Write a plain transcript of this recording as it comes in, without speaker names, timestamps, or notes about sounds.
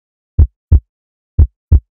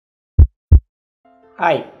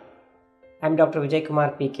Hi, I'm Dr.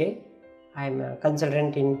 Vijaykumar PK. I'm a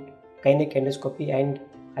consultant in gynec endoscopy and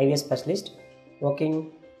IVF specialist,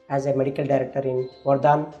 working as a medical director in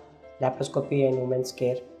Ovarian, Laproscopic and Women's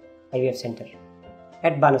Care IVF Center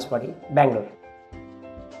at Banaswadi, Bangalore.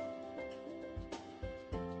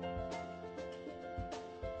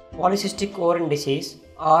 Polycystic ovarian disease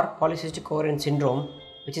or polycystic ovarian syndrome,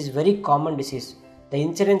 which is very common disease. The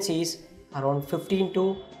incidence is around 15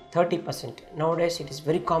 to 30%. Nowadays it is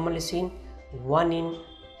very commonly seen 1 in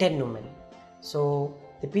 10 women. So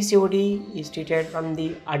the PCOD is treated from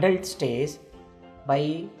the adult stage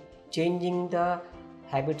by changing the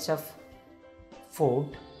habits of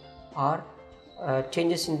food or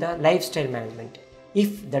changes in the lifestyle management.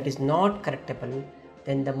 If that is not correctable,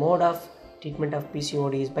 then the mode of treatment of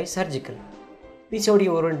PCOD is by surgical. PCOD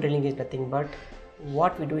ovarian drilling is nothing but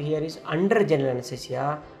what we do here is under general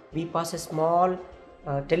anesthesia, we pass a small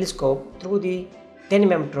telescope through the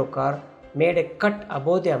Tanium trocar, made a cut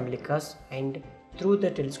above the umbilicus, and through the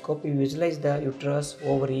telescope we visualize the uterus,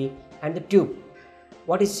 ovary and the tube.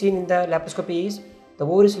 What is seen in the laparoscopy is the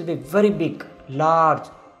ovaries will be very big, large,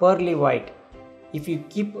 pearly white. If you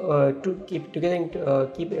keep two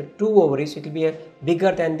ovaries, it will be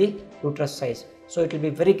bigger than the uterus size. So it will be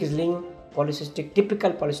very grisling, polycystic,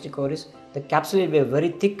 typical polycystic ovaries. The capsule will be very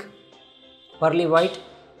thick, pearly white.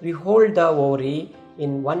 We hold the ovary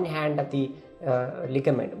in one hand of the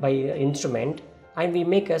ligament by instrument, and we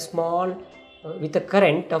make a small with a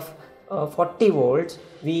current of 40 volts.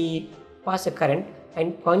 We pass a current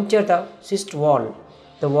and puncture the cyst wall.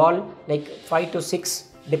 The wall like 5 to 6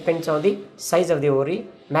 depends on the size of the ovary.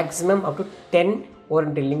 Maximum up to 10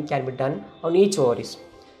 ovarian drilling can be done on each ovaries.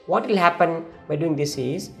 What will happen by doing this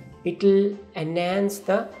is it will enhance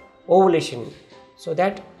the ovulation, so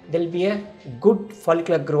that there will be a good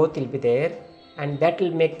follicular growth will be there, and that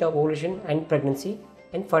will make the ovulation and pregnancy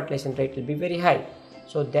and fertilization rate will be very high.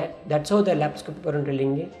 So that's how the laparoscopic ovarian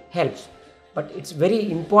drilling helps. But it's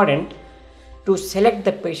very important to select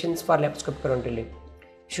the patients for laparoscopic ovarian drilling.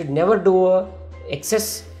 You should never do a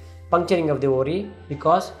excess puncturing of the ovary,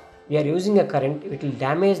 because we are using a current, it will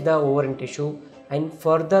damage the ovarian tissue and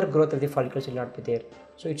further growth of the follicles will not be there.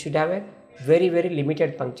 So it should have a very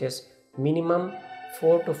limited punctures, minimum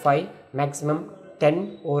 4 to 5, maximum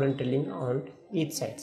 10 ovarian drilling on each side.